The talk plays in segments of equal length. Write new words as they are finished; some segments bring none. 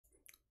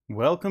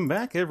Welcome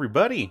back,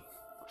 everybody,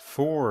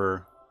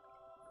 for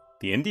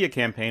the India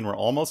campaign. We're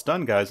almost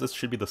done, guys. This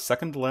should be the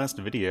second to last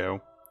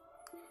video.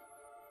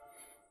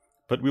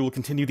 But we will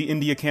continue the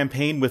India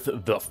campaign with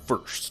the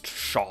first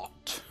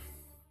shot.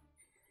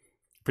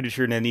 Pretty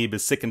sure Nanib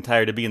is sick and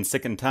tired of being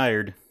sick and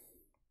tired.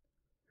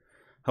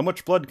 How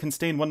much blood can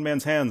stain one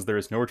man's hands? There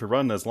is nowhere to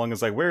run as long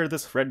as I wear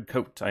this red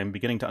coat. I am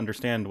beginning to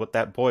understand what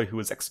that boy who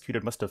was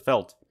executed must have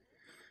felt.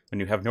 When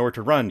you have nowhere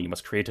to run, you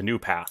must create a new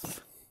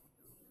path.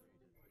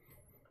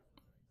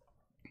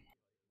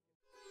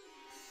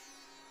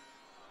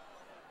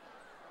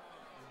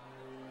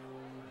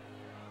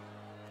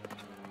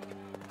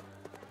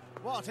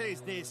 What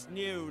is this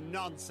new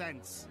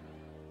nonsense?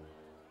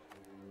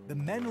 The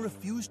men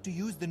refused to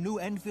use the new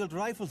Enfield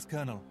rifles,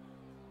 Colonel.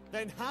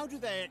 Then how do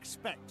they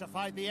expect to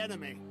fight the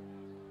enemy?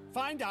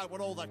 Find out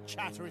what all the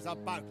chatter is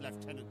about,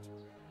 Lieutenant.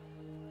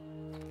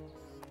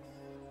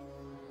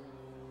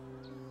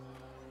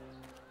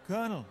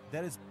 Colonel,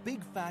 there is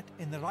big fat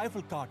in the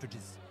rifle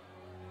cartridges.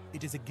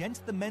 It is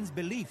against the men's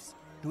beliefs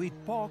to eat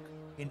pork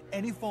in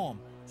any form,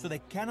 so they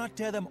cannot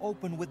tear them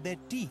open with their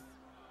teeth.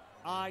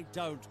 I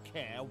don't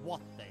care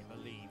what they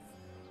believe.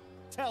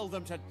 Tell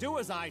them to do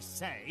as I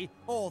say,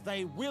 or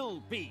they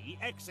will be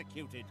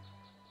executed.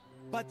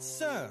 But,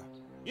 sir...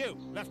 You,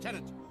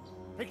 Lieutenant,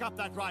 pick up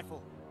that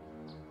rifle.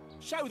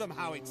 Show them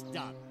how it's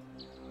done.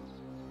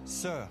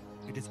 Sir,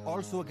 it is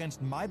also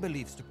against my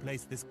beliefs to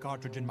place this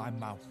cartridge in my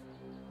mouth.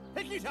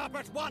 Pick it up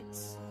at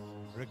once!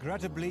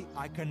 Regrettably,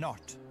 I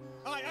cannot.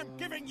 I am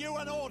giving you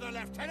an order,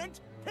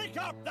 Lieutenant! Pick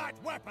up that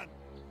weapon!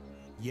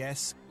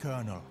 Yes,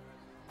 Colonel.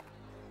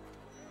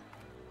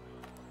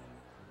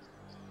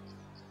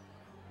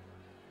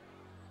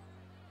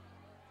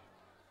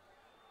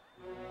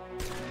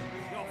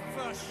 Your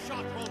first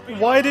shot will be...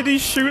 Why did he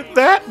shoot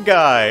that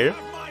guy?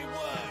 Have my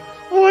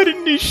word! Why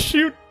didn't he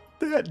shoot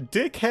that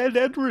dickhead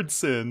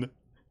Edwardson?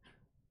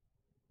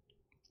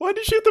 Why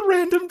did he shoot the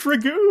random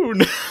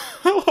dragoon?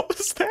 What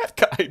was that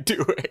guy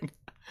doing?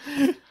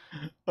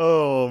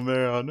 Oh,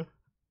 man.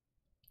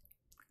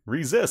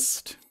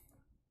 Resist.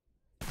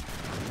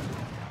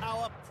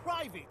 Our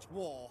private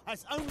war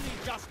has only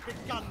just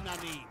begun,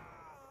 Nanib.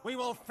 We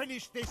will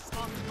finish this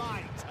on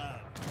my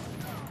terms.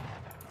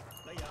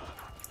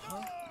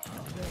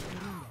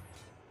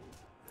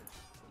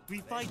 We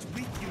fight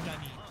with you,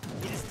 Nani.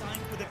 It is time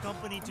for the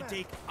company to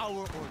take our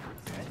orders.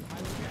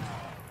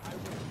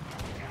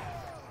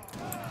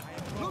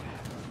 Look!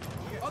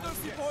 Other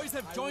sepoys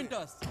have joined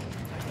us!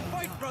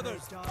 Fight,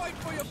 brothers! Fight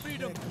for your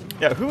freedom!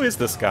 Yeah, who is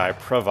this guy?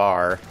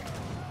 Pravar.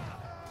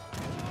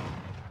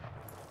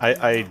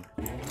 I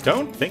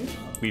don't think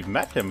we've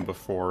met him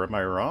before, am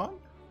I wrong?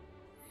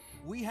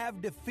 We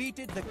have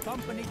defeated the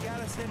company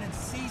garrison and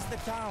seized the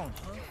town.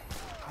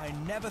 I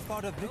never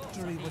thought a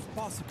victory was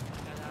possible.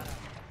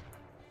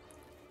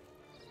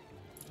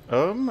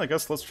 I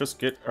guess let's just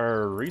get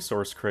our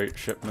resource crate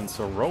shipments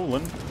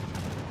a-rolling.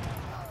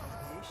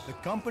 The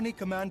company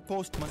command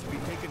post must be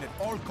taken at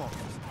all costs.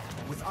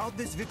 Without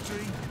this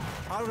victory,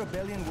 our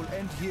rebellion will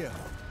end here.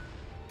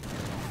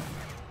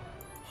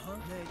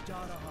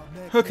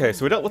 Okay,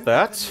 so we dealt with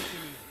that.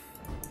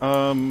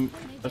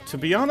 To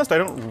be honest, I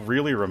don't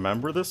really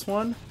remember this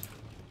one.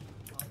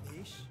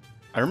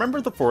 I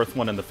remember the fourth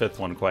one and the fifth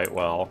one quite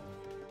well.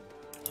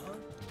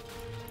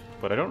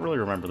 But I don't really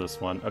remember this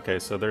one. Okay,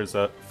 so there's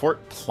a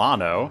Fort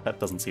Plano.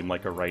 That doesn't seem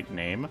like a right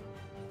name.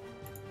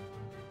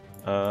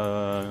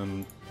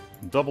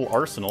 Double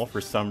Arsenal for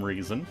some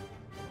reason.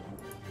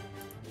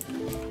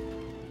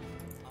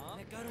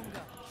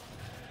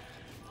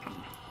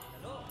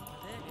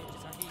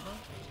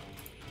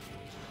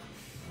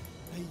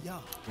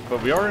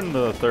 But we are in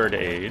the Third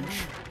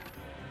Age.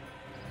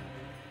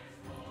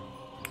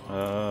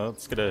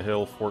 Let's get a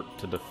hill fort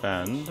to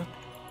defend.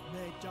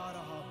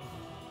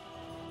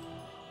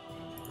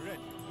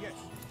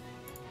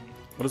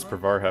 What does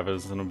Pravar have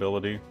as an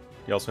ability?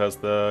 He also has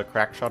the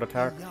crack shot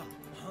attack.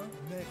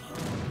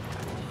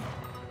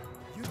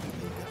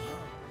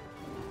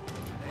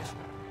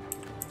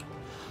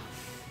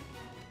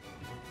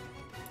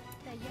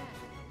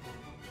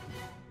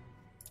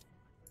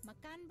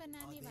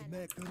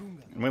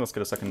 Wait, let's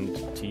get a second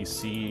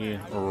TC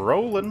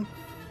rolling.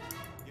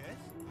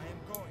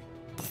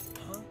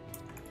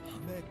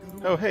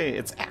 Oh hey,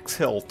 it's Axe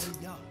Hilt.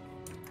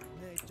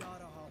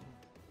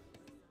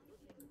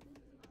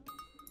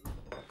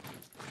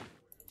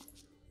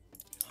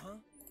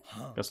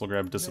 Guess we'll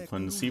grab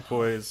Disciplined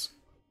Sepoys.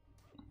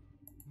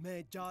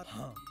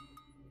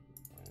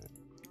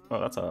 Oh,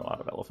 that's a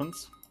lot of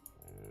elephants.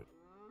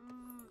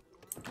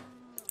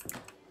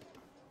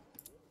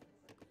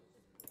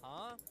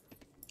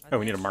 Oh,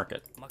 we need a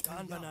market.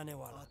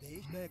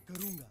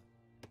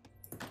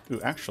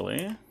 Ooh,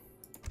 actually...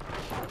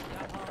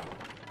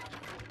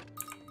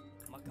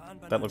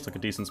 that looks like a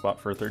decent spot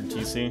for a third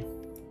TC.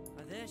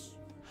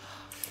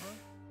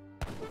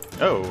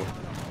 Oh!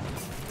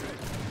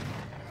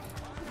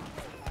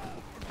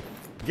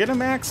 Get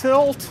him, Axe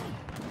Hilt!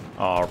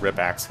 Aw, rip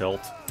Axe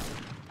Hilt.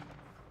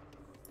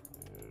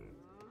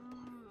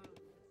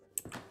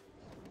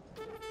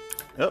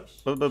 Up.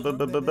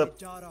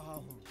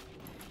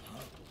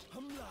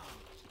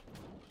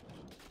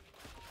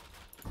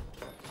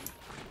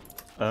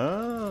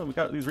 We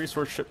got these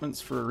resource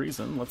shipments for a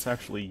reason. Let's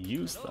actually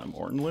use them,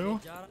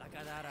 Ornlu.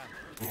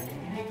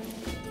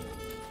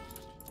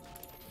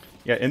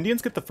 Yeah,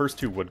 Indians get the first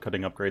 2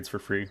 woodcutting upgrades for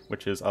free,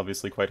 which is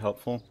obviously quite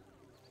helpful.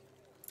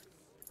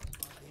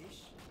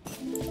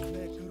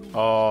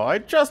 Oh, I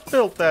just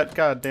built that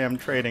goddamn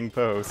trading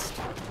post.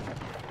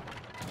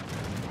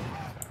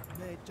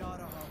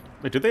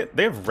 Wait, do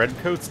they have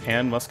redcoats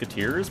and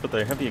musketeers, but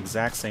they have the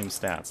exact same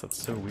stats.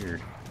 That's so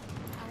weird.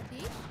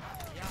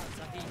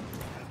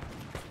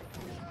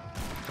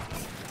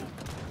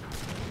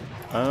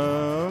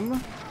 I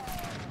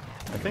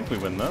think we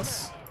win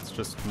this. Let's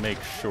just make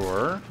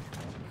sure.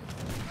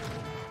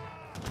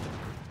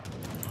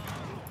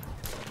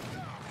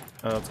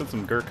 Let's get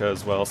some Gurkha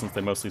as well, since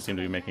they mostly seem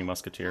to be making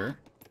musketeer.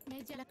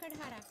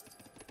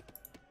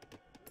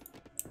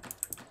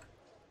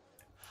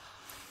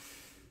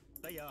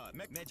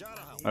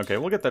 Okay,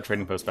 we'll get that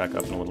trading post back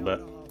up in a little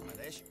bit.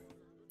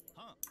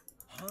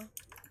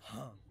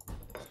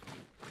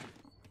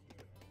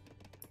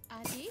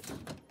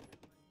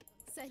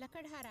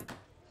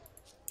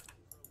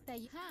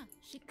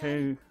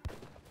 Okay.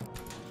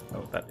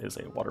 Oh, that is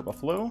a water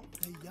buffalo.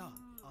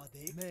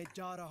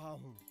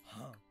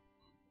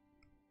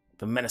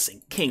 The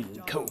menacing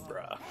King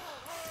Cobra.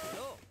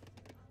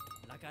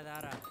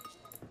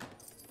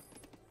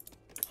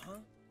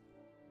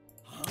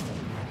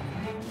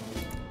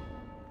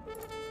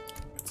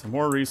 Get some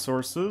more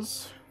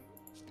resources.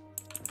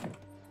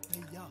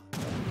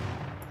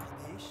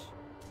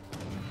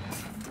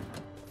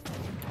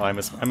 Oh, I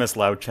miss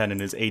Lao Chen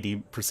and his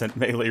 80%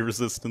 melee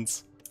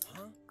resistance.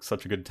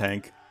 Such a good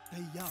tank.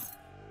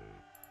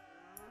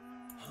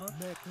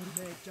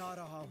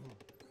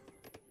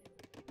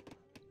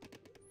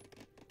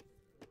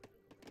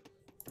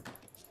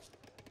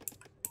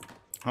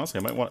 Honestly,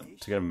 I might want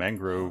to get a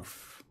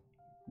mangrove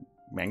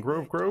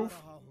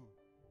grove?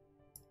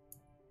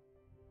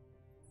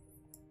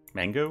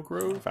 Mango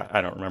grove?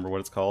 I don't remember what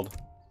it's called.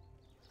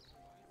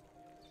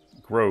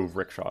 Grove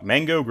rickshaw.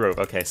 Mango grove.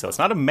 Okay, so it's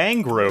not a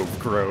mangrove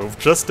grove,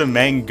 just a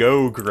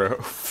mango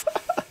grove.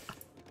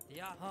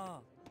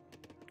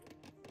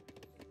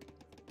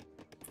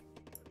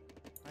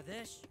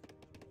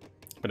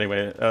 But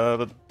anyway,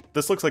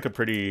 this looks like a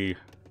pretty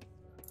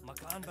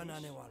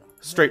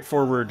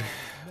straightforward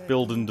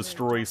build and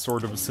destroy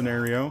sort of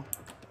scenario.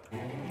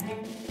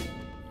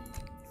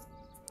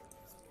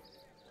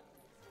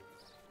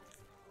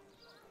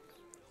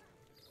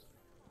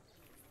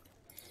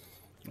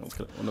 Let's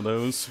get one of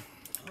those.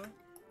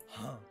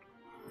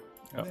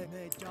 Oh.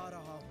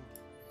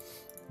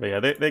 But yeah,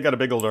 they got a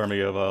big old army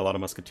of a lot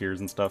of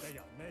musketeers and stuff.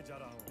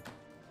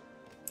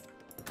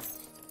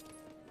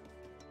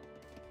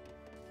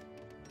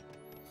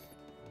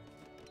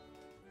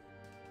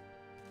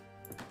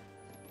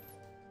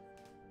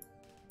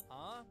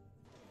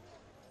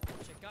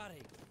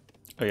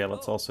 Oh yeah,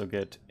 let's also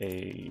get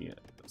a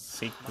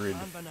sacred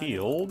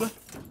field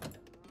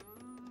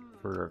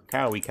for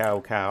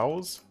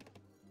cows.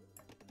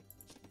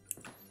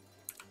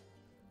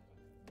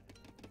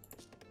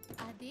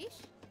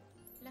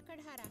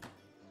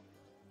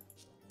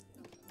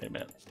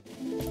 Amen.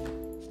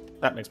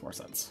 That makes more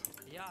sense.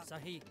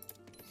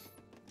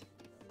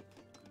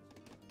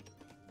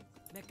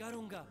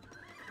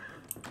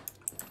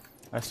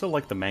 I still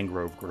like the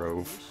mangrove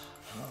grove.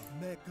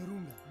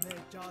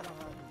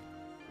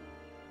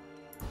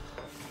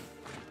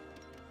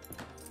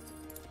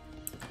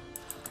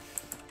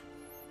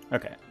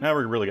 Okay, now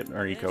we're really getting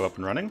our eco up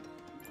and running.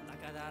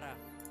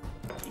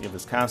 Give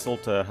this castle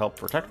to help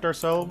protect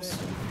ourselves.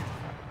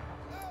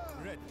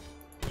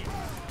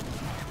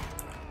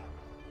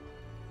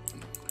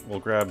 We'll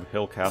grab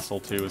Hill Castle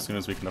too as soon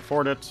as we can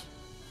afford it.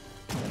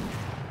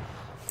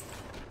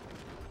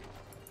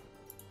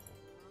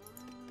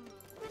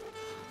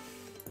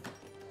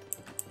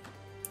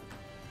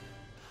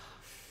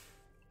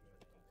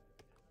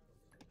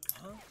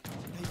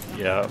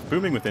 Yeah,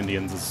 booming with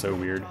Indians is so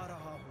weird.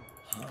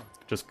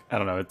 Just, I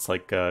don't know, it's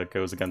like,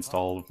 goes against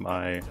all of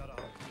my...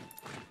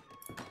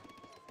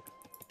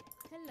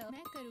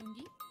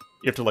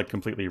 You have to, like,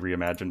 completely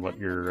reimagine what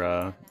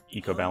your,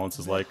 eco balance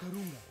is like.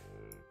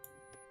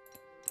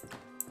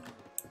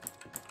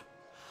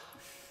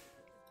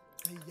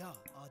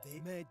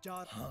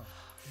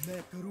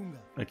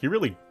 Like, you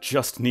really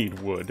just need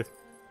wood.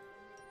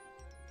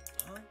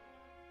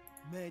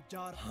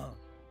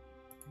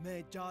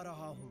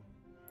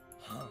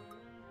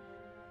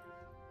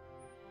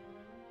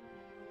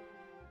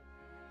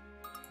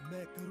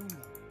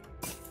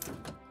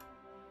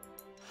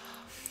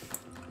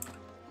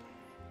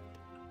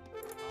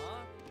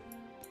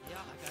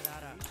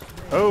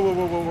 Oh, whoa,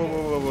 whoa, whoa, whoa,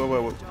 whoa, whoa,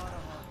 whoa, whoa.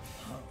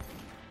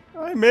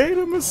 I made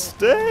a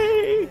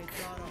mistake!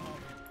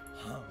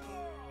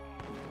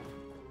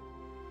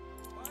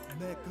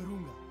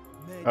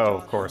 Oh,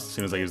 of course, as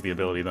soon as I use the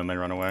ability, then they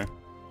run away.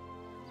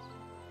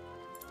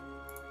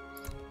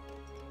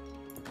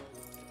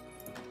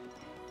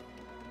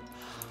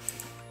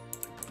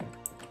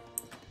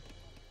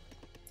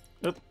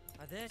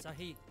 आदेश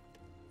सही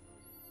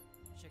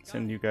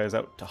Send you guys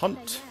out to hunt.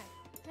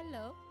 तैयार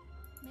hello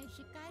मैं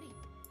शिकारी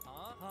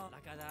हाँ हाँ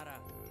लगातार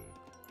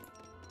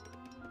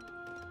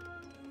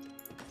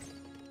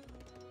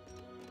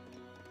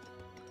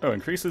Oh,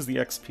 increases the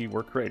XP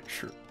work rate.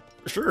 Sure.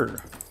 Sure.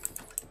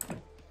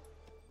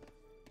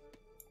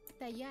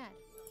 तैयार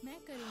मैं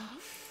करूंगी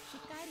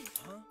शिकारी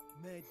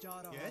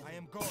Yes, I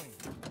am going.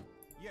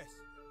 Yes,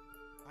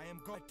 I am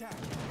going. Attack.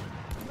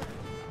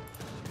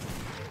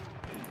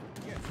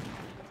 Yes.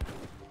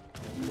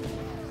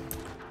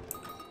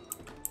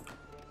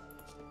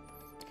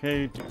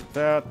 Okay, do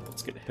that.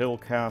 Let's get Hill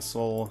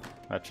Castle.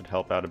 That should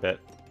help out a bit.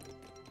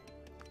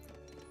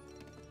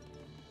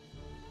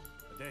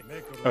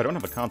 Oh, I don't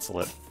have a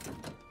consulate.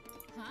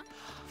 हाँ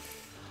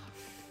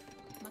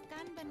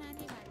मकान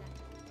बनाने वाला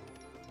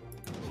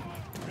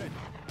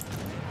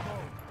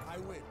I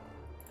will.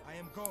 I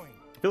am going.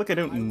 I feel like I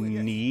don't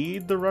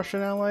need the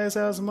Russian allies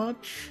as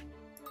much.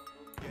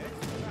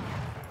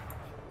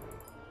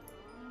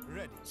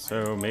 Ready.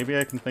 So maybe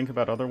I can think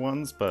about other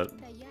ones, but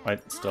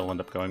might still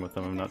end up going with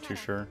them. I'm not too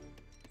sure.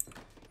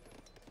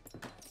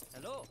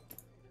 hello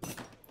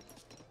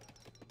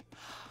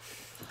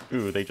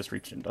Ooh, they just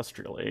reached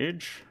industrial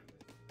age.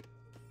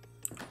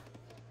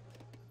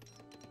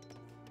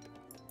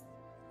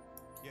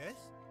 Yes.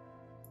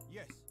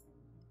 Yes.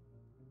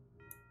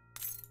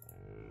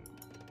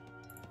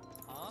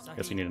 हाँ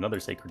Guess we need another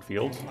sacred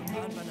field.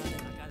 मकान बनाने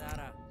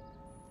लगातार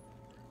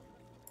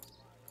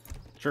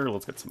Sure,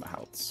 let's get some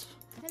houts.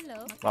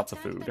 Hello Lots of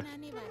मकान food.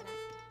 बनाने वाला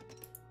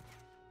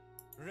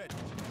Ready.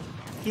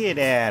 Get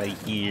out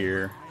of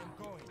here. I am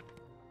going.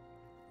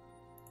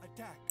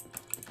 Attack.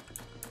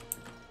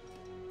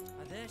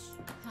 आदेश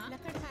हाँ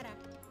लकड़हारा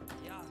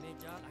या मैं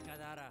जा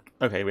लगातार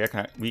Okay,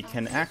 we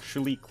can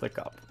actually click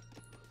up.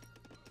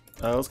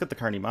 Let's get the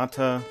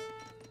Karnimata.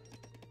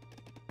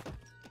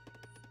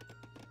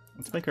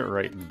 Let's make it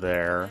right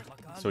there,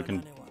 so we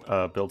can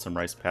build some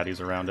rice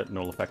paddies around it, and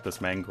it'll affect this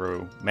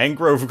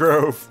mangrove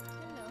grove.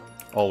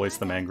 Hello Always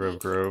the mangrove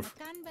grove.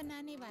 मकान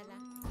बनाने वाला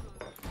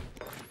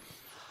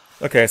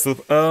Okay, so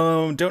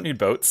don't need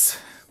boats.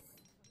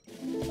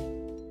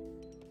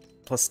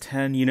 Plus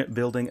 10 unit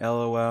building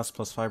LOS,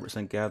 plus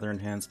 5% gather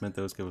enhancement.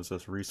 Those give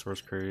us resource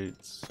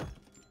crates.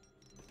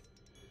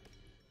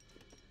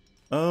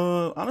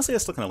 Honestly, I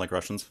still kind of like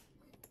Russians.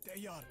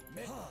 तैयार.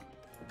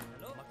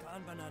 Hello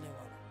मकान बनाने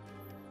वाला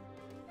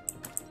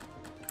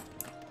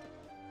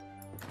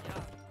या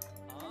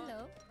हाँ hello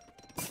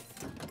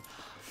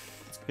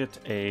Let's get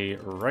a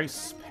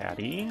rice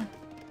paddy.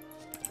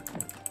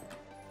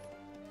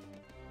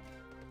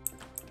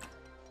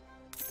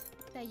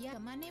 तैयार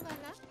कमाने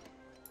वाला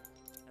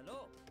hello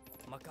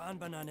मकान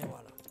बनाने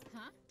वाला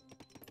हाँ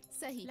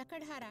सही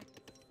लकड़हारा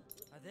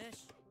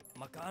आदेश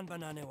मकान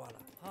बनाने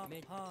वाला हाँ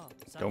मैं हाँ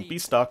Don't be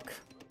सही stuck.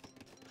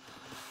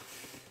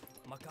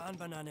 मकान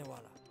बनाने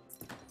वाला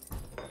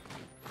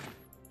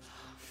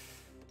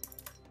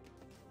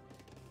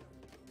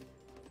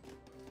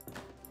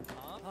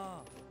हाँ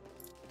हाँ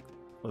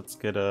Let's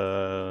get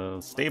a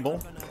stable.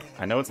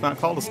 I know it's not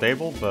called a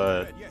stable,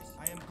 but Yes,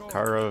 I am going.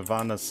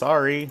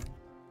 Karavanasari.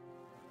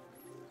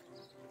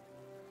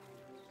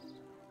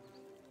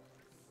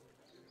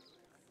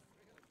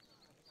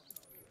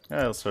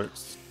 Yeah,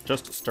 let's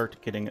just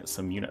start getting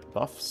some unit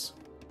buffs.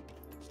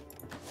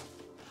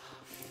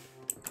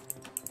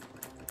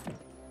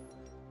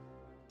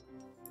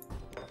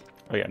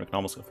 Oh yeah, and we can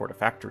almost afford a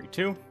factory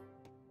too.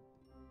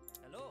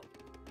 Hello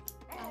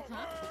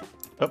हाँ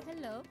Oh,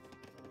 hello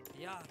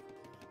यार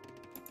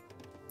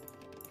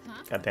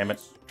हाँ god damn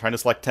it. Trying to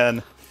select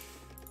 10.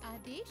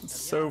 Adesh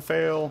So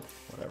fail.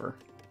 Whatever.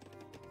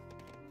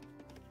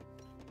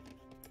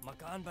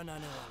 मकान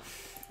बनाने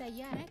वाला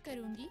तैयार है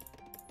करूंगी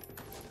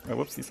Oh,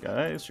 whoops, these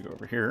guys should go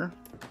over here.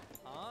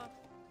 हाँ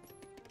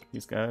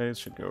These guys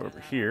should go over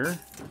here.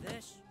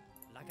 आदेश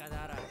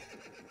लगातार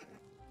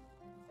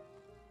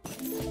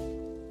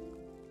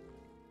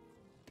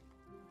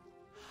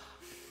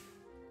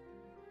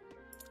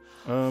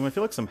I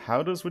feel like some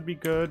Howdas would be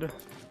good. I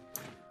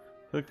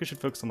feel like we should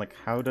focus on like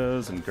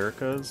Howdas and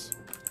Gurkhas.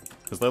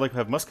 Because they like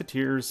have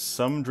musketeers,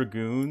 some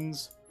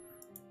dragoons,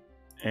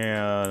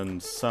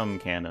 and some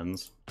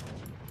cannons.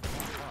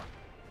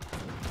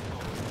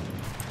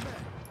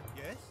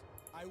 Yes,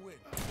 I will.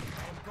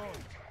 I am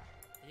going.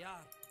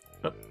 यार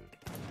Oh,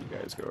 you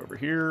guys go over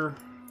here.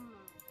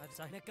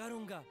 अच्छा मैं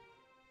करूँगा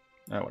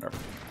Oh, whatever.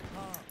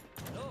 हाँ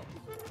hello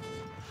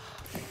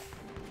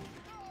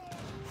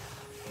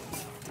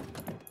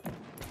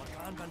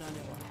मकान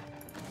बनाने वाला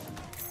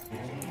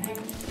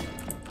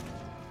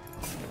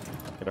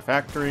Get a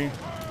factory.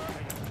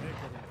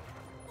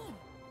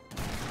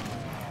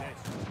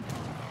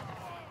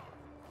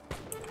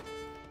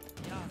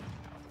 यार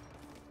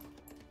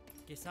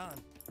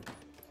किसान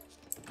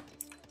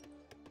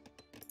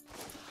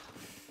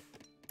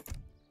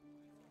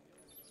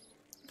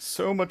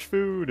So much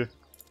food.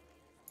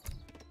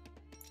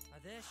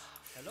 आदेश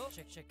हेलो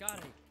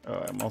शिकारी Oh,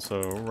 I'm also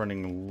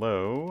running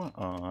low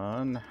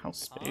on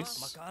house हाँ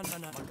space.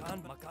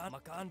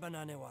 मकान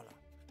बनाने वाला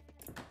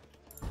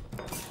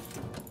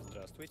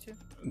Здравствуйте.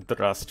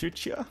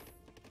 Здравствуйте.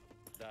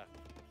 Да.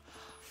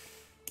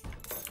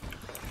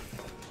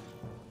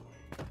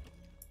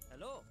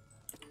 Hello.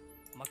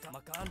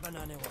 Makan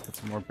banane wala. Get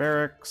some more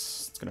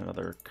barracks. Let's get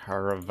another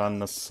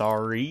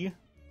caravanserai.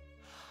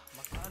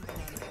 Makan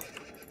banane wala.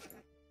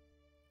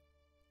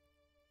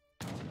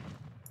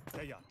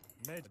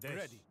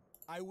 Ready.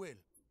 I will.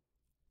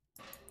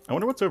 I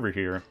wonder what's over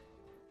here.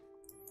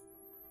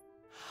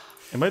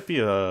 It might be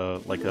a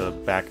like a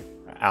back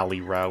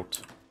alley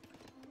route.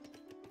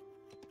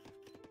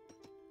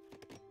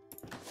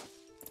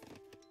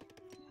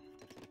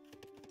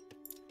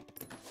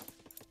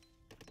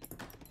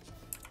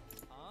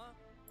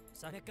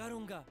 Sake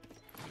karunga.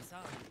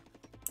 Kisan.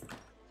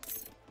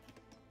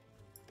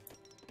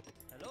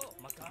 Hello.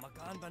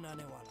 Makan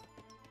banane wala.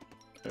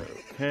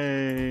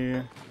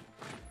 Okay.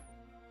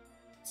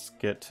 Let's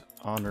get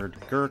Honored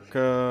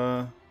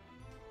Gurkha.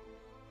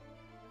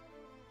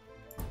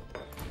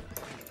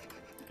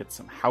 Get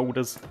some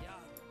howdahs.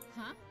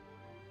 हाँ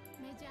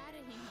मैं जा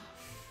रही हूँ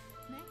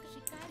मैं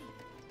शिकारी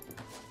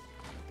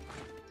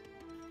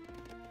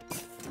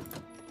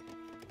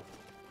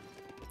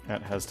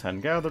That has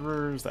 10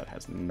 gatherers. That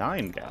has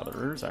 9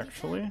 gatherers,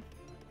 actually.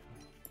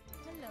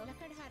 Hello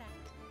लकड़हारा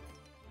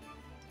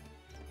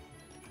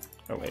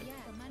Oh, wait.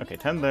 Okay,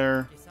 10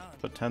 there.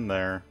 Put 10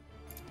 there.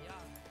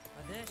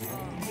 Adesh.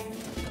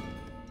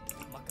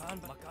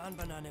 Makan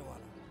banane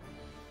wala.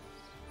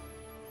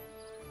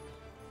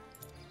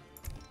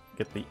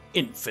 Get the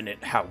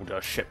infinite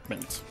howdah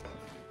shipment.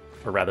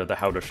 Or rather, the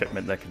howdah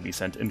shipment that can be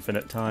sent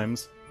infinite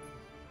times.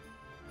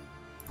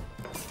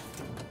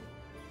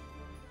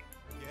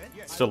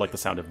 Still like the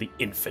sound of the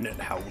infinite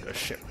howdah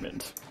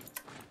shipment.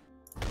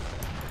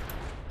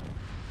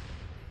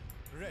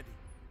 Ready.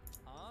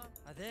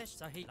 Adesh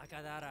sahi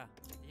lakadara.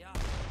 Ya.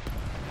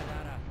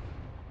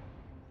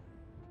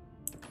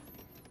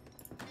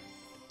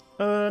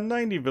 Lakadara.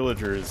 90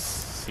 villagers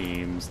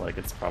seems like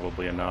it's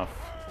probably enough.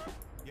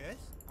 Yes,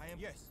 I am.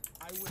 Yes,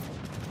 I will.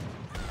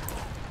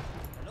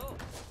 Hello.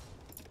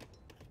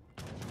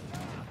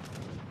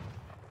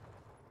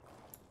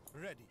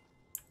 Ready.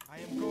 I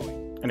am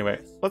going. Anyway,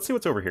 let's see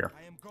what's over here.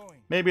 I am going.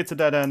 Maybe it's a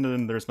dead end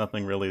and there's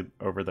nothing really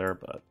over there,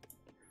 but...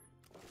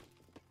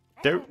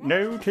 Don't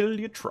know till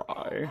you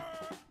try.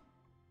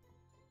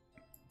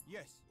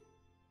 Yes.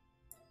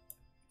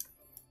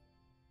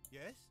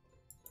 Yes.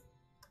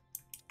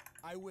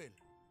 I will.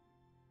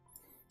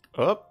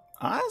 Oh,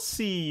 I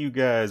see you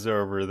guys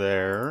over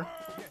there.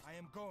 Yes, I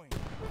am going.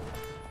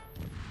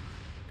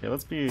 Okay,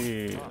 let's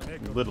be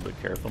a little bit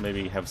careful.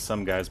 Maybe have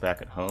some guys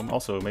back at home.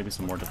 Also, maybe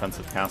some more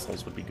defensive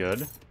castles would be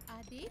good.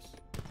 Adesh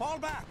Fall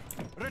back.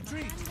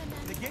 Retreat.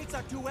 The gates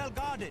are too well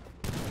guarded.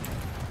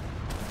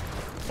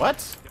 What?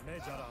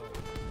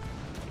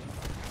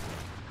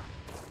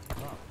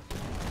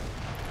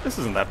 This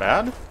isn't that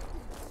bad.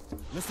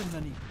 Listen,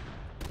 Nani.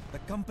 The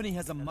company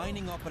has a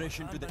mining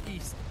operation to the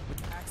east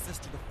with access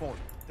to the fort.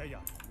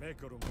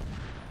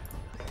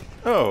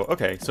 Oh,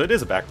 okay, so it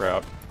is a back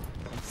route.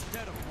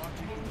 Instead of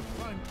marching to the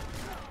front,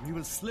 we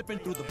will slip in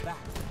through the back.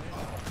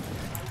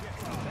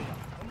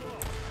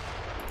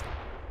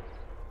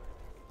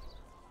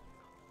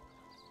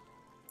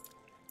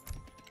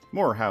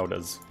 More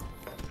howdahs.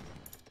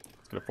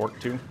 Let's get a fort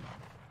too.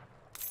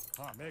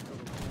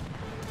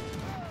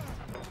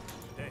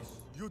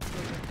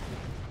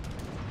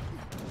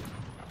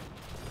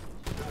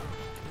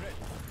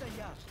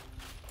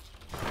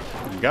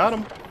 Got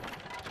him.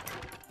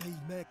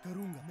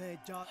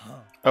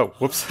 Oh,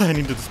 whoops! I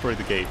need to destroy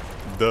the gate.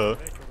 Duh.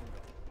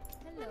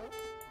 Hello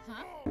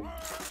हाँ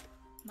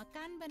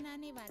मकान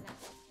बनाने वाला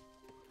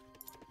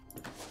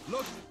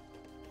Look!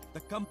 The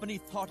company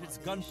thought its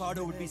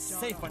gunpowder would be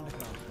safe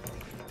underground.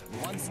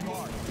 Once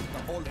more,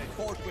 the whole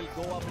fort will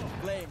go up in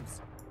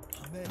flames.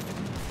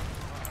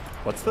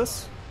 What's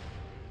this?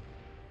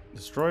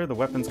 Destroy the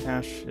weapons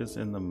cache is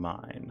in the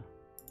mine.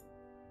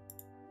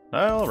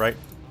 Alright.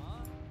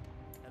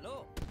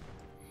 Hello?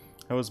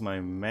 How was my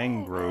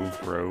mangrove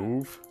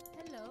grove?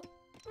 Hello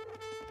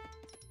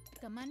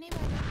कमाने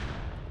वाला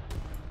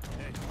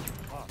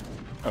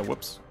Oh,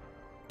 whoops.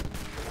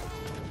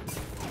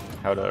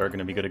 Howdah are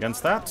gonna be good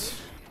against that.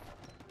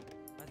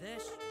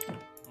 Adesh,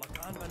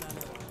 makan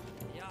banane wala.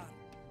 Yeah.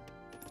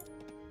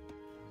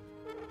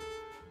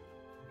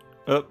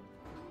 Oh.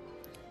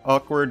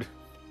 Awkward.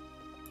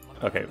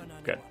 Okay,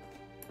 good.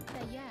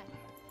 तैयार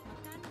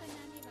मकान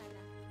बनाने वाला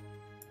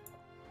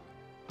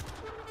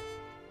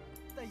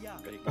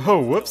Oh,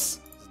 whoops.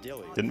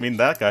 Didn't mean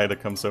that guy to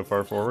come so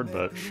far forward,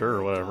 but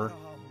sure, whatever.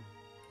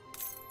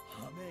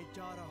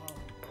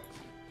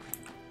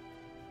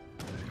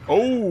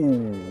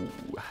 Oh!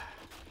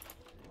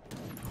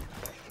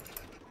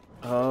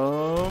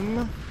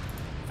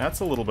 That's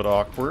a little bit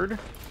awkward.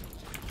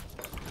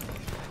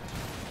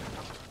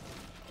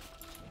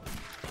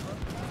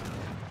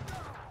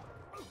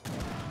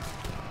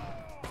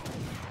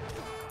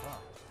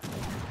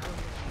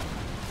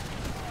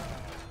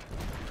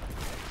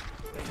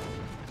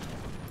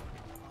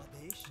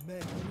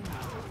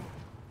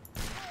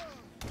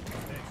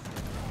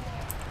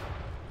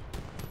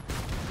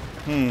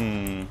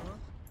 Hmm.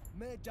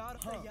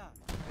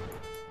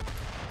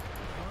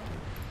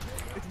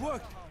 It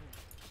worked!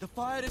 The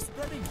fire is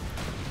spreading!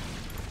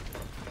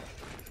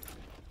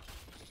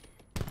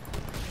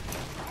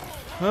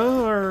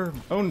 Well, our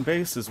own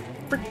base is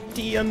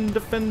pretty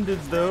undefended,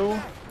 though.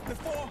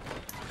 Before!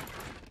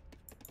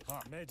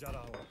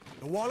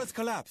 The wall has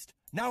collapsed.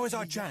 Now is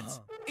our chance.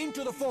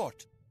 Into the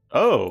fort.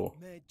 Oh.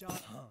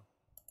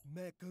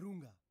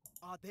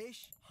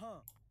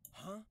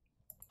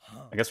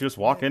 I guess we just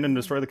walk in and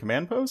destroy the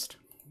command post?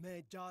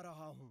 They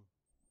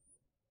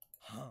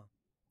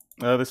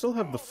still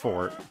have the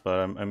fort, but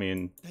I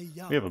mean,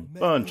 we have a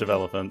bunch of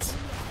elephants.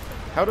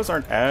 Howdahs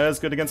aren't as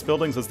good against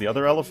buildings as the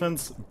other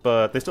elephants,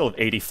 but they still have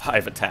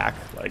 85 attack.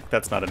 Like,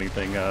 that's not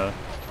anything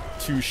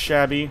too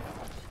shabby.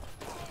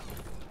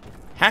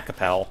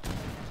 Hackapal.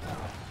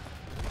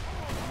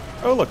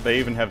 Oh look, they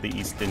even have the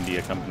East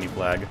India Company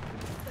flag.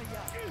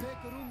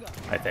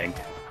 I think.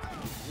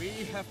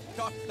 We have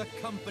taught the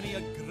company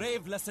a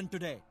grave lesson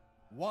today.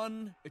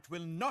 One it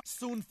will not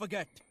soon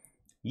forget.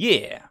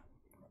 Yeah.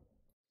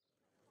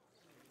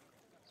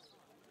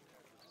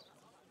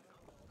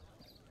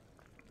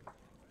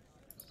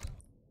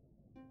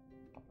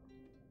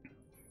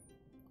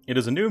 It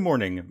is a new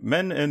morning.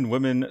 Men and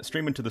women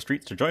stream into the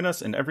streets to join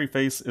us, and every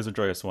face is a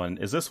joyous one.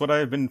 Is this what I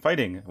have been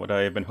fighting? What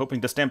I have been hoping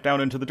to stamp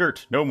down into the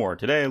dirt? No more.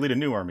 Today I lead a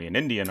new army, an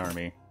Indian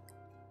army.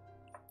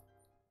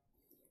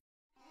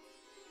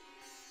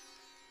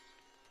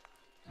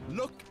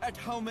 Look at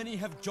how many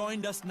have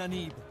joined us,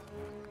 Nanib.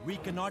 We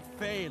cannot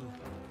fail.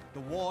 The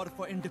war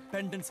for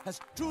independence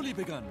has truly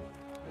begun.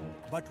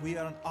 But we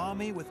are an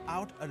army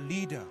without a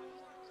leader.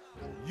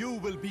 You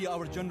will be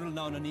our general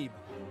now, Nanib.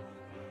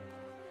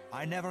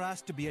 I never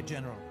asked to be a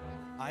general.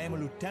 I am a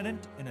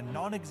lieutenant in a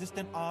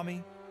non-existent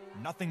army,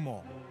 nothing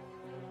more.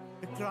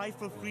 The cry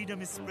for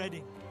freedom is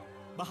spreading.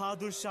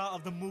 Bahadur Shah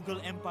of the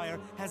Mughal Empire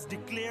has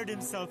declared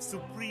himself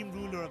supreme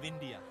ruler of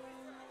India.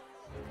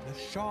 The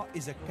Shah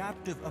is a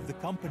captive of the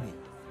company.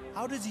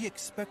 How does he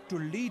expect to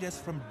lead us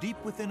from deep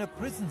within a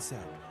prison cell?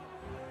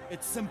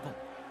 It's simple.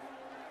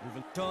 We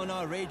will turn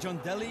our rage on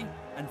Delhi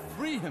and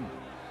free him.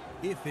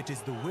 If it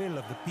is the will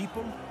of the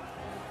people,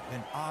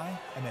 then I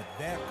am at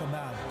their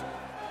command.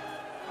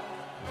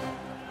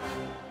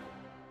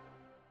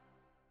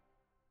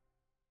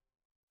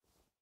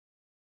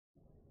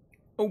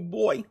 Oh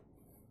boy.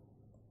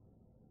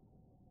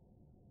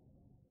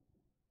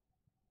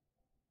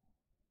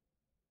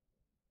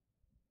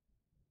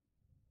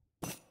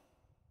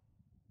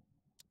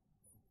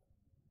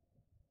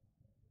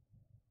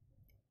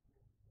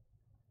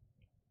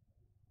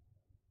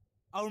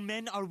 Our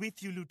men are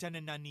with you,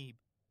 Lieutenant Nanib.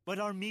 But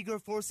our meager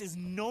force is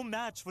no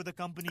match for the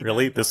company.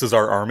 Really? This is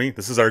our army?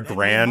 This is our Then we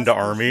grand must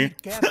army?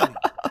 proceed carefully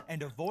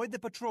and avoid the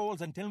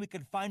patrols until we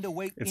can find a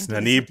way It's into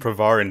the Nanib, city.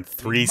 Pravar, and We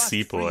 3 must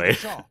free the Sepoy.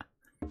 Shah.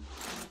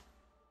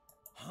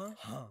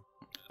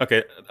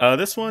 Okay,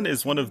 this one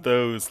is one of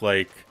those,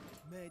 like,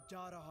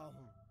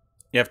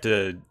 you have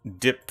to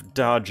dip,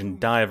 dodge, and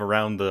dive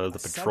around the A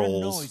sudden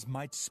patrols. noise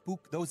might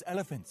spook those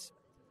elephants.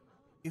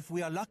 If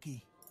we are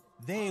lucky,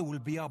 they will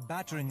be our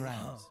battering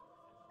rams.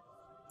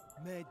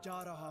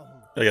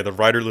 Oh yeah, the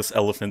riderless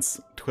elephants,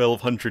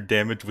 1200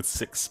 damage with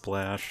 6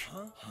 splash.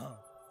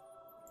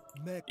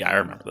 Yeah, I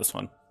remember this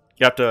one.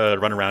 You have to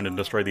run around and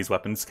destroy these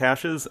weapons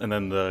caches, and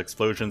then the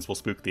explosions will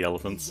spook the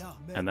elephants,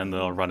 and then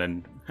they'll run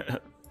and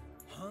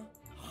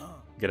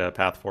get a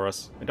path for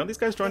us. And don't these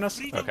guys join us?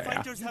 Freedom Okay, yeah.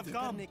 fighters have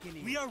come.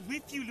 We are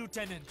with you,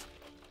 Lieutenant.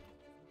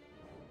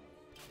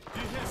 Do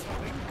you hear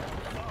something?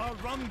 A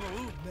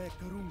rumble?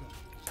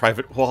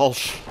 Private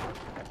Walsh.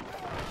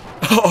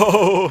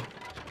 Oh!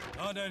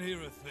 I don't hear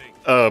a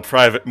thing.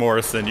 Private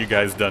Morrison, you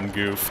guys done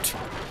goofed.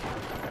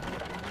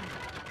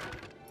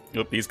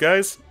 Yep, these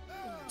guys?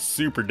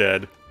 Super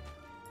dead.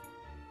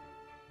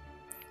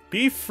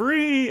 Be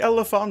free,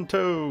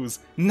 Elephantos!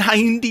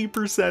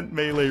 90%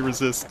 melee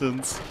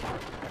resistance.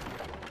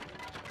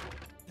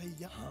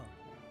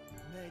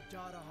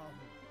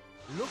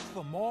 Look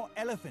for more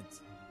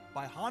elephants.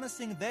 By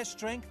harnessing their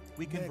strength,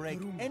 we can break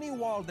any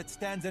wall that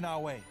stands in our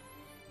way.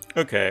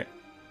 Okay.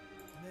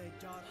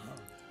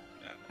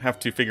 Have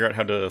to figure out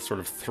how to sort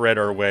of thread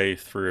our way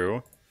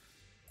through.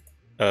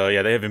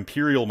 Yeah, they have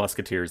Imperial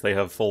Musketeers. They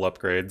have full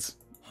upgrades.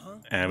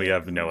 And we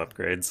have no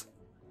upgrades.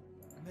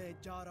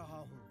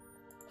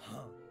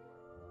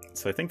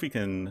 So I think we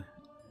can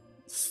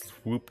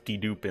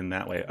swoop-de-doop in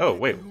that way. Oh,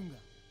 wait.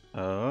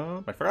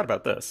 I forgot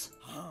about this.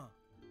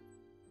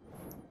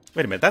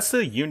 Wait a minute, that's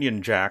the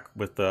Union Jack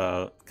with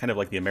the kind of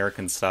like the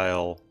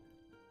American-style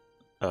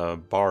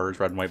bars,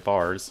 red and white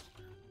bars.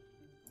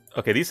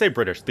 Okay, these say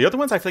British. The other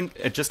ones, I think,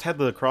 it just had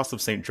the Cross of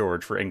St.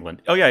 George for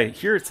England. Oh yeah,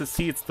 here it's just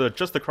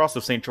the Cross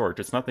of St. George.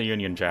 It's not the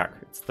Union Jack.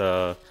 It's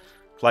the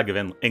flag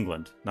of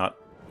England, not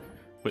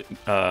put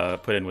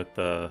in with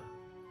the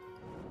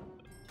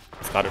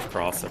Scottish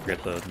Cross. I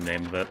forget the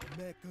name of it.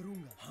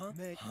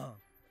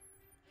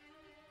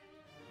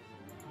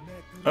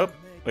 Oh,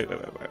 wait.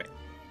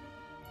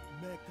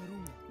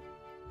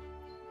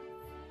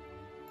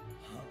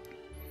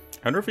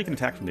 I wonder if we can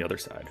attack from the other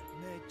side.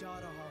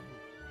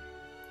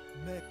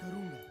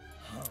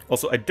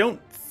 Also, I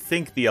don't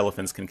think the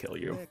elephants can kill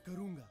you.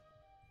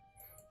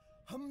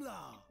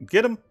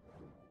 Get him!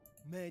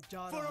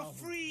 For a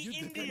free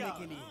India!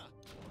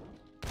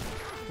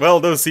 Well,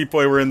 those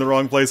sepoy were in the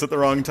wrong place at the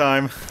wrong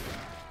time.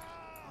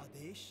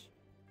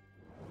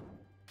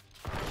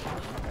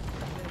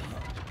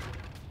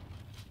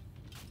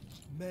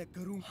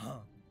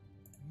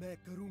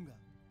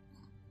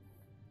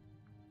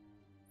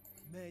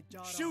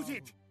 Shoot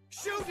it!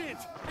 Shoot it!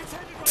 It's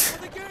headed right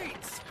for the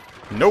gates!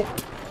 Nope.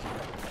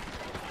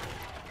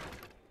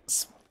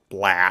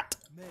 Splat.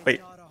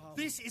 Wait,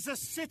 This is a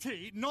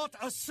city, not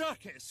a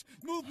circus.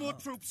 Move more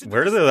troops into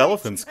where do the streets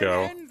elephants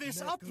go? and end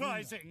this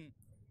uprising.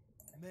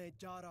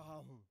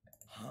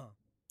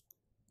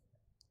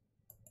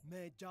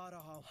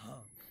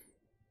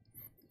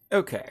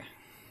 Okay.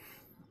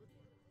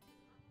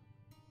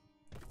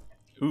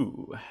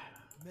 Ooh.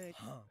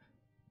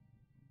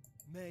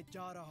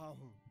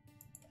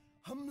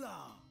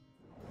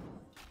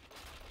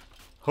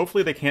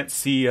 Hopefully they can't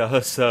see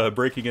us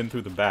breaking in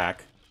through the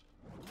back.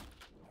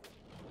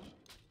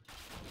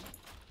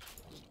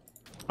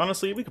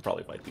 Honestly, we could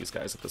probably fight these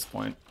guys at this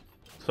point.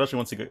 Especially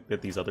once you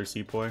get these other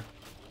sepoy.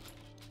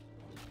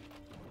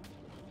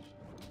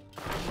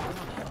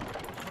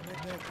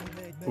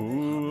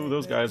 Ooh,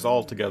 those guys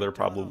all together,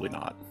 probably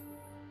not.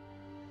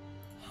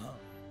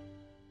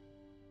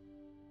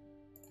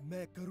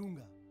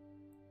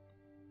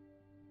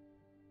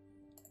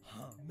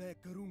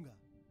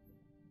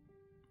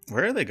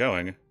 Where are they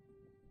going?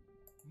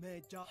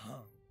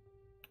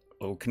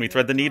 Oh, can we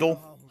thread the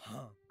needle?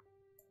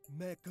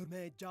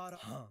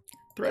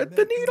 Thread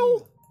the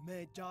needle!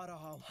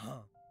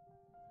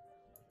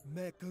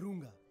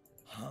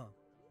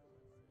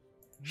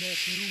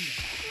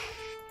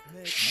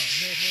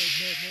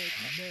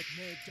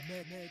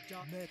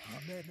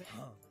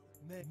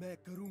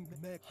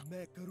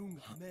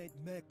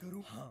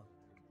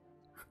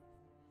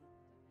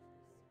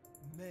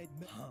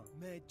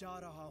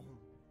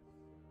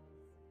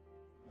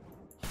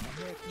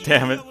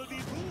 Damn it. India will be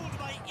ruled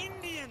by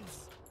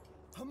Indians.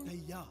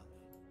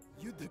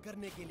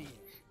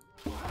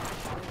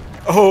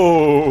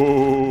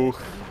 Oh!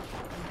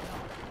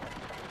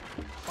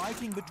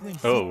 Fighting between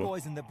Oh.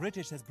 sepoys and the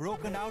British has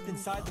broken out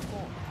inside the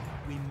fort.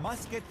 We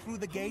must get through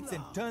the gates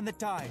and turn the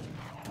tide.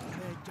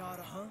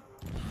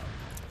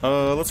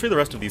 Let's read the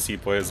rest of these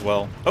sepoy as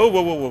well. Oh,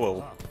 whoa, whoa, whoa,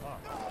 whoa.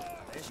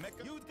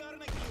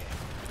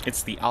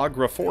 It's the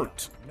Agra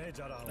Fort.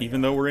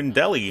 Even though we're in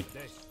Delhi.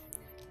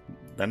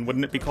 Then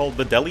wouldn't it be called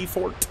the Delhi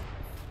Fort?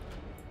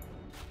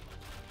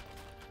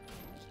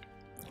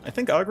 I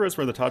think Agra is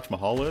where the Taj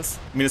Mahal is.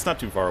 I mean, it's not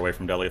too far away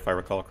from Delhi if I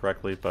recall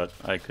correctly, but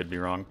I could be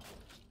wrong.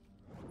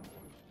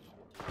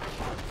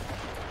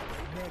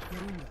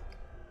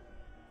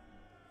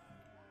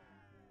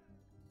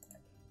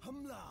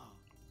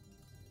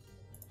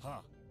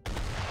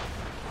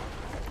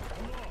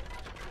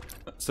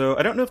 So,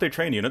 I don't know if they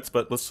train units,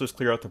 but let's just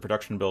clear out the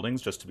production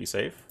buildings just to be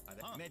safe.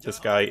 This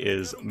guy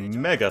is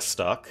mega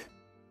stuck.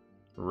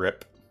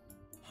 Rip.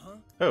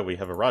 Oh, we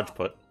have a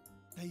Rajput.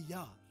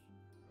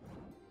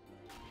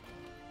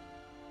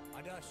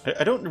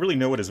 I don't really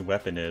know what his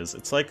weapon is.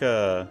 It's like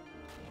a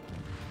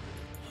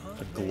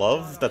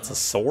glove that's a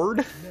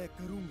sword?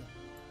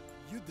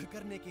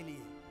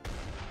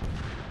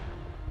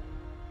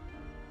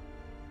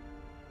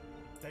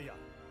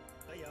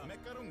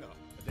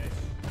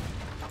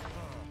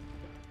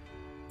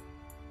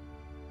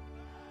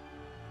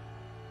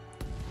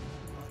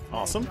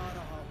 Awesome.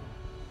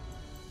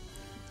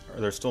 Are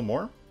there still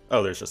more?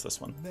 Oh, there's just this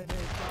one.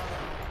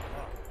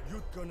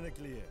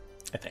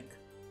 I think.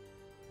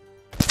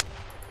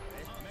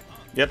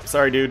 Yep,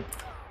 sorry, dude.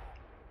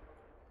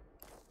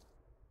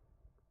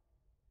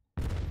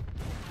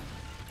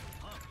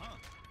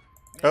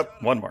 Oh,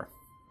 one more.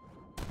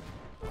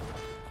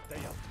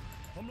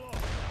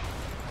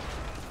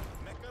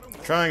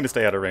 Trying to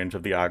stay out of range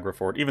of the Agra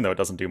Fort, even though it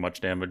doesn't do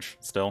much damage,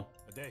 still.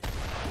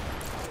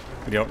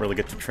 We don't really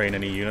get to train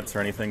any units or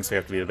anything, so you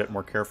have to be a bit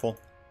more careful.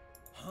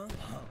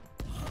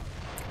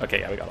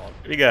 Okay, yeah,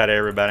 we got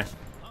everybody.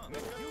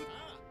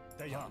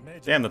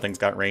 Damn, the thing's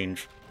got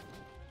range.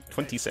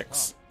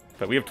 26.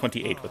 But we have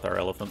 28 with our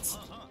elephants.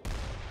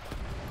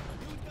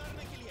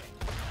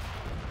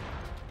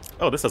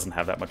 Oh, this doesn't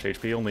have that much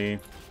HP, only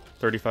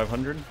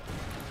 3,500.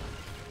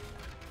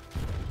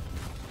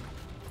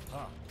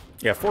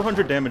 Yeah,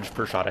 400 damage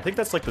per shot. I think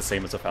that's like the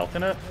same as a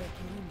falconet.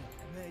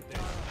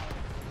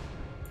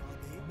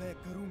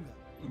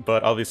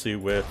 But obviously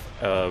with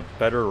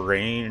better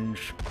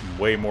range,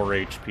 way more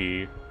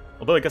HP.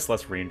 Although I guess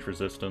less range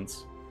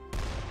resistance.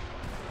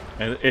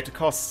 And it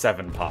costs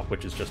 7 pop,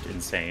 which is just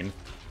insane.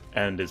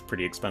 And is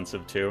pretty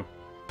expensive too.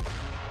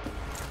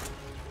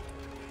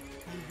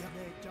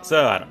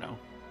 So, I don't know.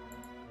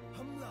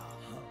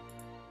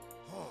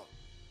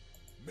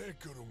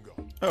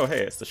 Oh,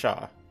 hey, it's the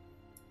Shah.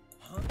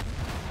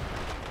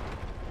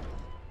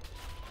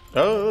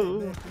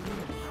 Oh!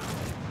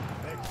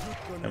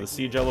 Now the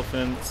siege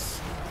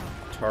elephants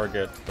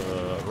target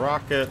the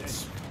rocket.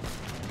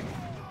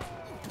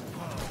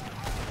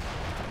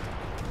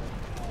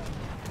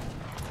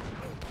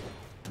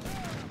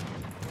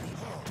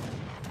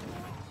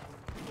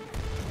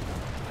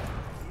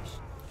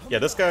 Yeah,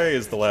 this guy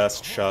is the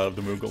last Shah of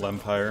the Mughal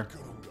Empire.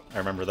 I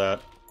remember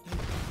that.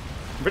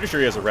 I'm pretty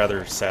sure he has a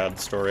rather sad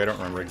story. I don't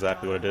remember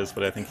exactly what it is,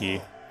 but I think he...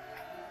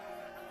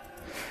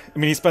 I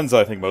mean, he spends,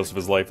 I think, most of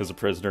his life as a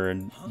prisoner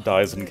and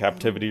dies in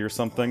captivity or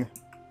something.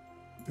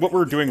 What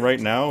we're doing right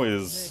now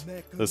is...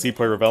 The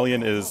Sepoy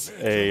Rebellion is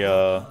a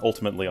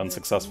ultimately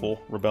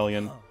unsuccessful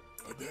rebellion.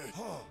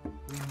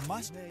 We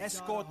must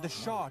escort the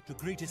Shah to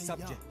greet his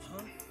subjects.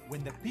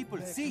 When the people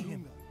see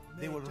him,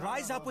 they will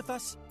rise up with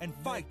us and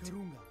fight.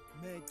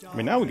 I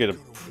mean, now we get a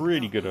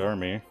pretty good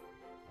army.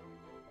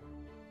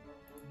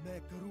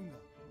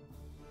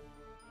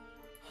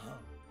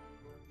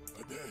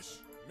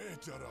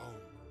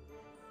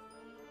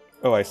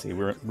 Oh, I see.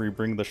 We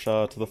bring the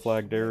Shah to the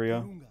flagged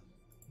area.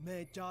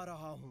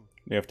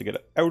 We have to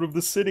get out of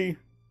the city.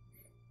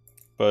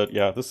 But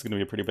yeah, this is going to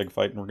be a pretty big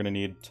fight, and we're going to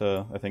need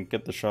to, I think,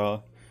 get the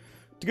Shah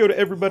to go to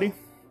everybody.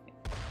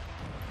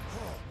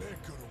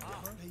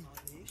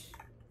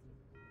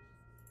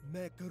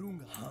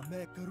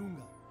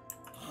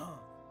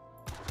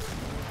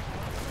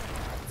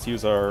 Let's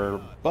use our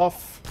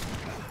buff.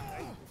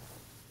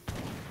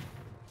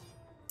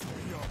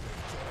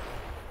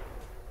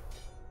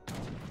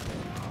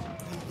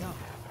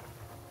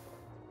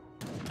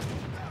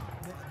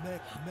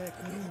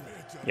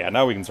 Yeah,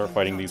 now we can start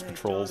fighting these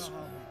patrols.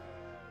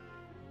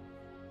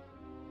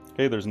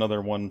 Okay, there's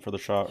another one for the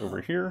Shah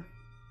over here.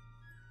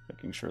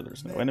 Making sure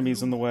there's no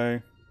enemies in the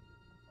way.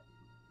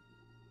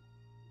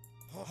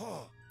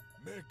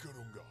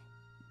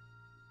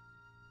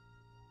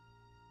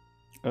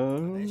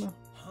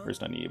 Where's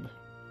Nanib?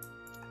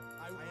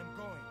 I am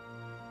going.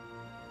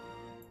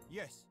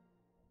 Yes.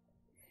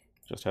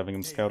 Just having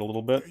him scout a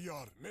little bit.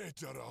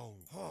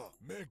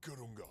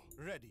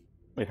 Ready.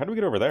 Wait, how do we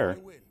get over there?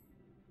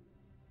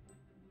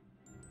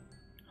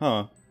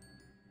 Huh.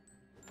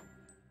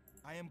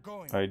 I am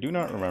going. I do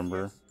not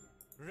remember.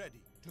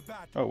 Ready to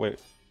battle. Oh, wait.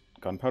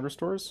 Gunpowder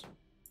stores?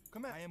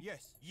 Come on. I am.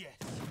 Yes. Yes.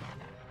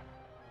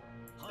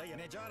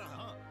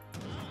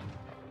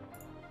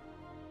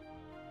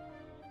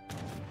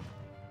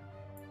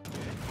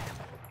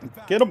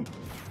 Get him!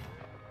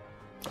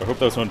 I hope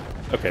those don't...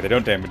 Okay, they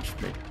don't damage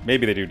me.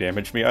 Maybe they do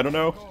damage me, I don't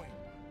know.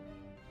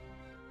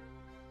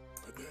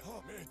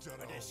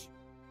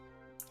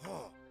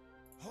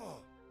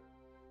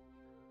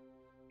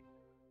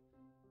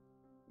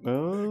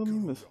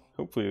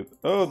 Hopefully...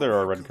 Oh, there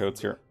are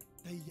redcoats here.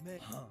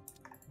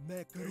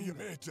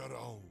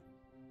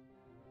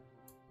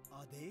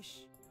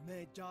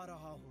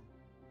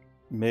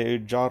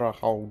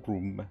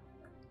 Mejarahaurum.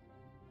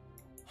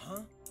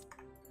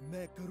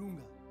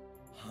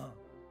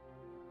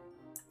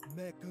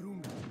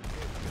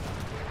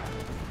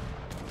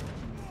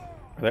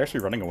 Are they actually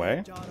running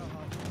away?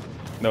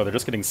 No, they're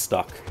just getting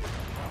stuck.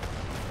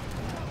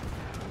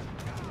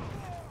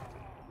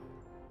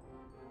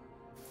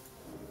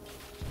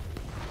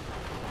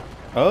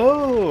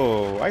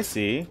 Oh, I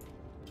see.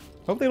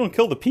 Hope they don't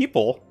kill the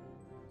people.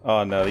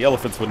 Oh no, the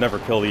elephants would never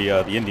kill the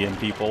Indian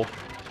people.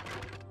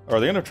 Are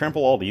they gonna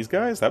trample all these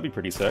guys? That'd be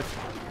pretty sick.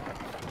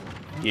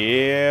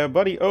 Yeah,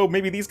 buddy. Oh,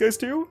 maybe these guys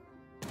too?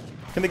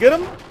 Can they get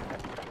them?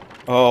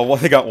 Oh, well,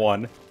 they got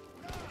one.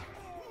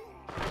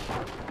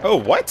 Oh,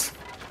 what?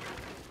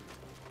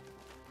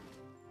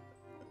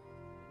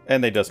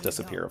 And they just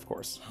disappear, of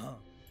course.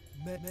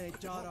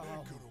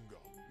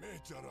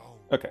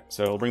 Okay,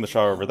 so we'll bring the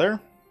Shah over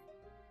there.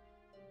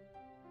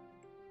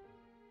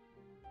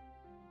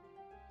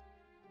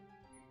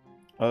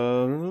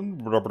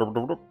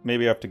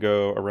 Maybe I have to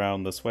go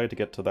around this way to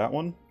get to that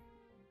one.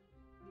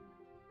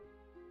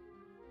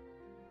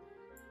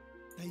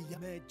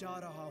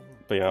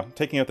 But yeah,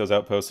 taking out those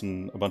outposts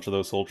and a bunch of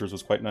those soldiers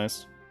was quite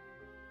nice.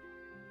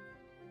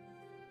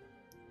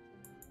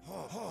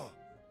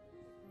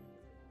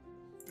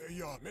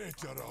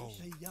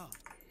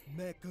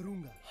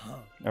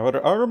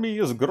 Our army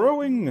is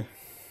growing!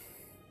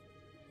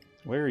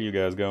 Where are you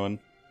guys going?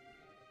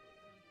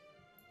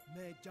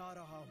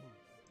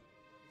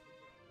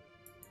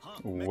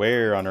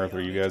 Where on earth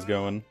are you guys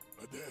going?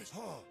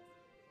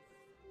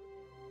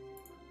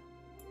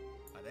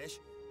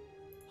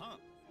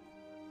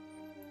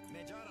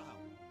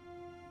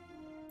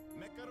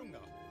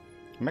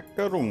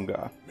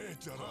 Mekarunga.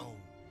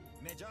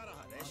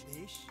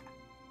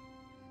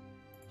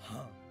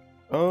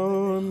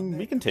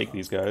 We can take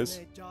these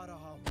guys.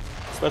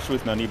 Especially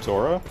with Nanib's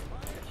aura.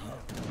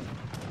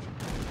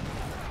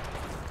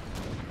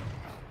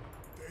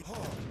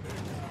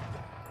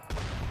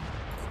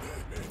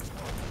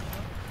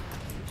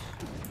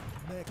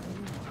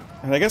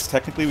 And I guess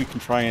technically we can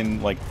try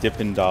and, like, dip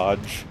and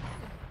dodge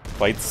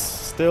fights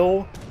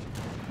still,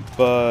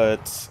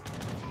 but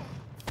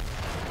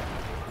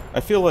I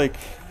feel like,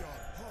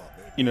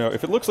 you know,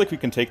 if it looks like we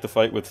can take the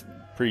fight with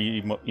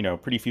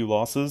pretty few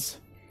losses,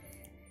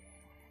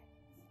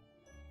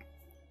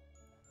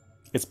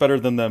 it's better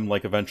than them,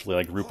 like, eventually,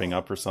 like, grouping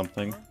up or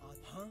something.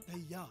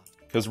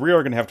 Because we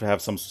are going to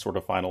have some sort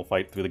of final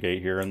fight through the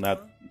gate here, and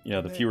that, you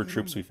know, the fewer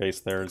troops we face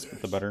there is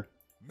the better.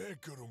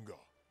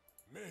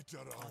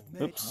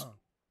 Oops.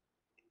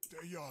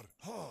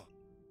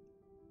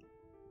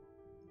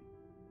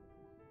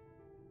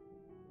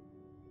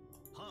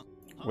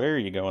 Where are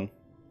you going?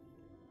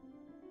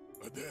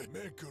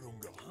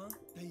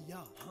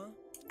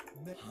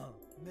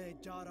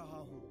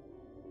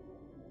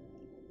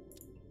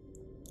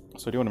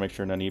 So I do want to make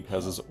sure Nanib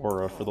has his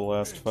aura for the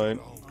last fight.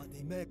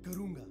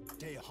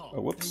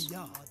 Oh, whoops.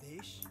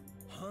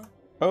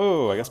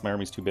 Oh, I guess my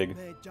army's too big.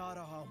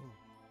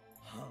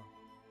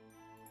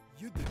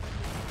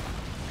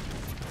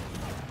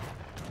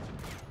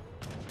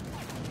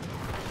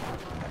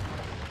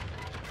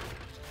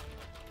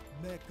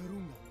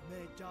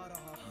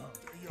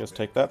 Guess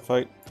take that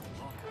fight.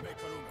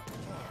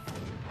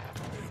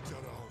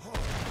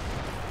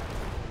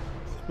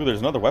 Ooh,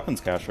 there's another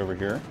weapons cache over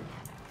here.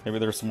 Maybe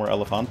there's some more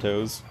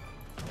Elephantos.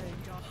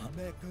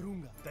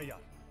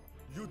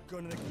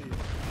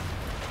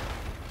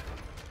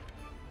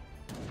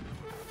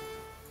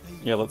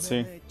 Yeah, let's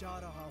see.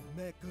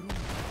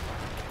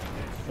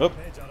 Oh.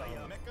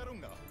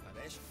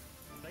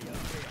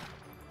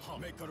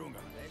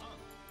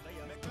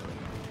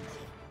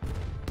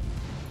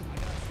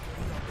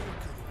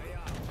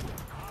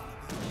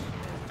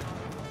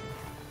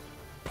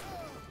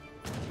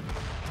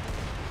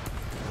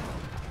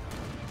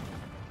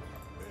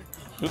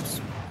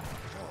 Oops.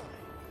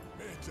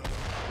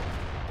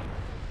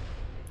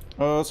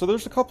 So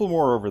there's a couple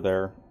more over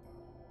there.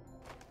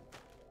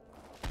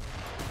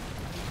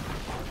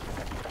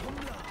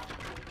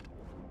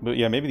 But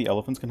yeah, maybe the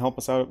elephants can help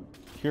us out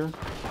here,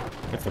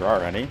 if there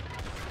are any.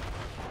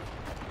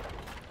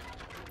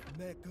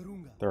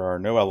 There are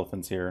no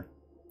elephants here.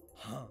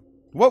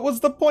 What was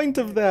the point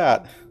of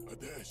that?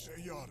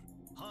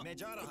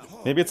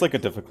 Maybe it's like a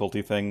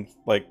difficulty thing.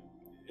 Like,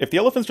 if the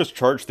elephants just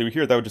charged through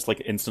here, that would just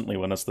like instantly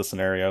win us the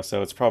scenario,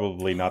 so it's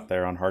probably not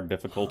there on hard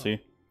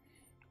difficulty,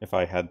 if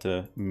I had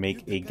to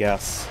make a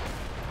guess.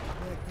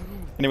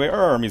 Anyway,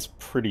 our army's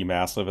pretty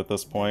massive at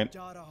this point.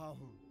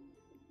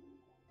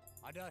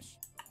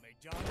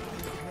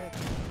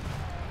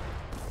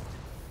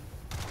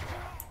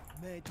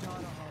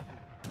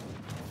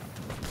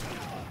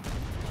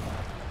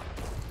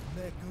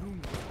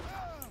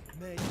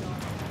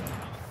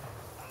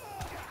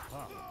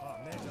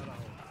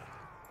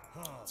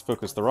 Let's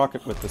focus the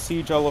rocket with the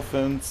siege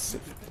elephants.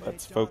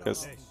 Let's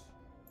focus...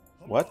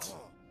 What?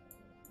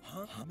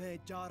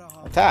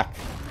 Attack!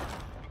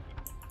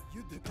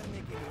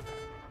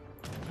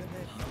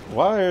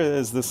 Why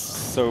is this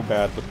so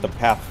bad with the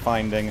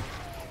pathfinding?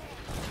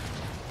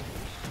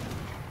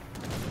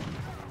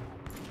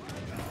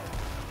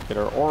 Get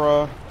our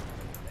aura.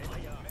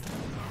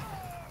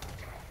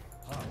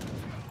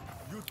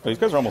 Oh, these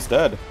guys are almost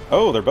dead.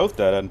 Oh, they're both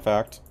dead, in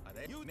fact.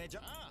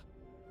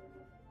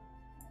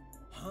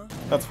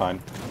 That's fine.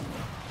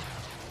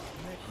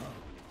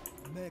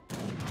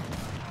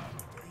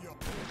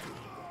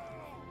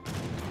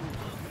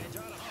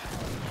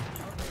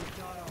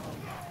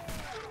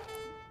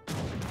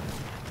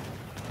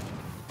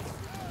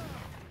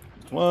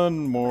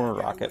 One more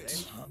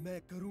rocket.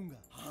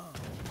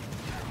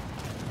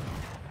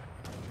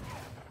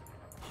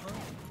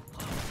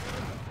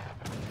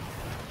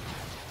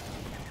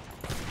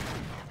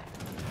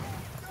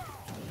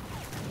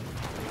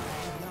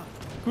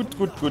 Good,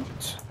 good, good.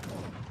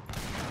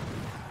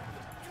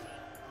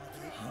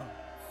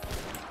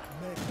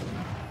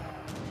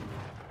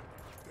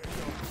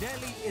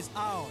 Delhi is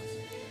ours.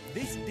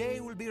 This day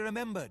will be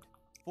remembered,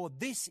 for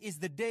this is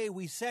the day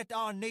we set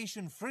our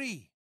nation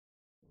free.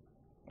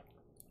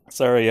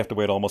 Sorry, you have to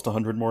wait almost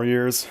 100 more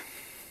years.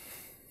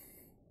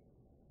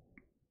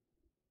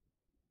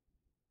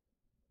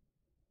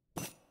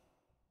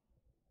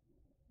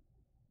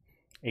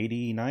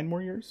 $89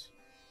 more years?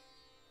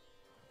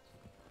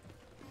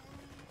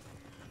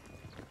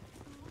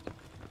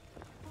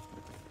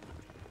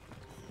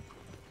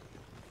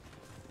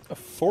 A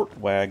fort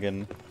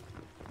wagon.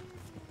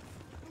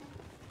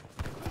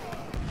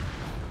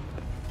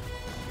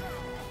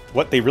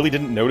 What, they really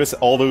didn't notice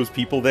all those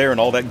people there and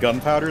all that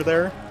gunpowder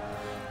there?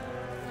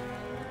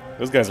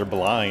 Those guys are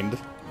blind.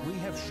 We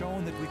have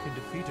shown that we can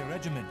defeat a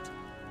regiment.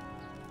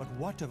 But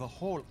what of a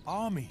whole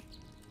army?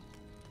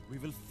 We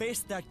will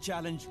face that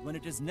challenge when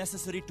it is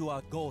necessary to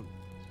our goal.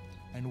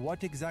 And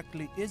what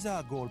exactly is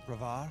our goal,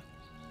 Pravar?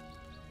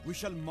 We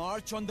shall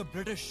march on the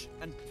British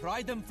and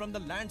pry them from the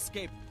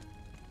landscape.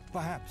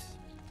 Perhaps.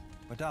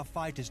 But our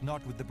fight is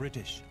not with the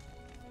British.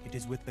 It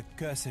is with the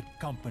cursed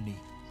company.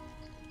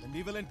 Then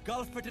we will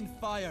engulf it in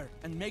fire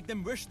and make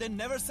them wish they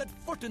never set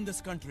foot in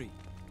this country.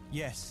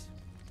 Yes,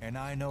 and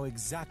I know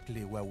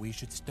exactly where we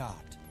should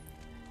start.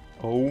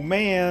 Oh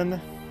man.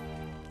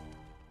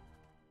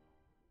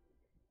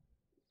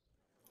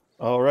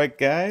 Alright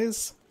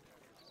guys,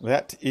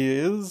 that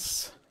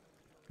is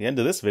the end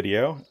of this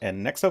video,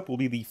 and next up will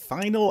be the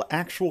final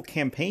actual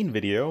campaign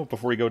video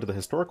before we go to the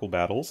historical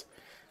battles.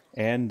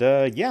 And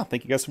yeah,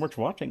 thank you guys so much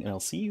for watching, and I'll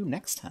see you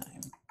next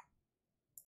time.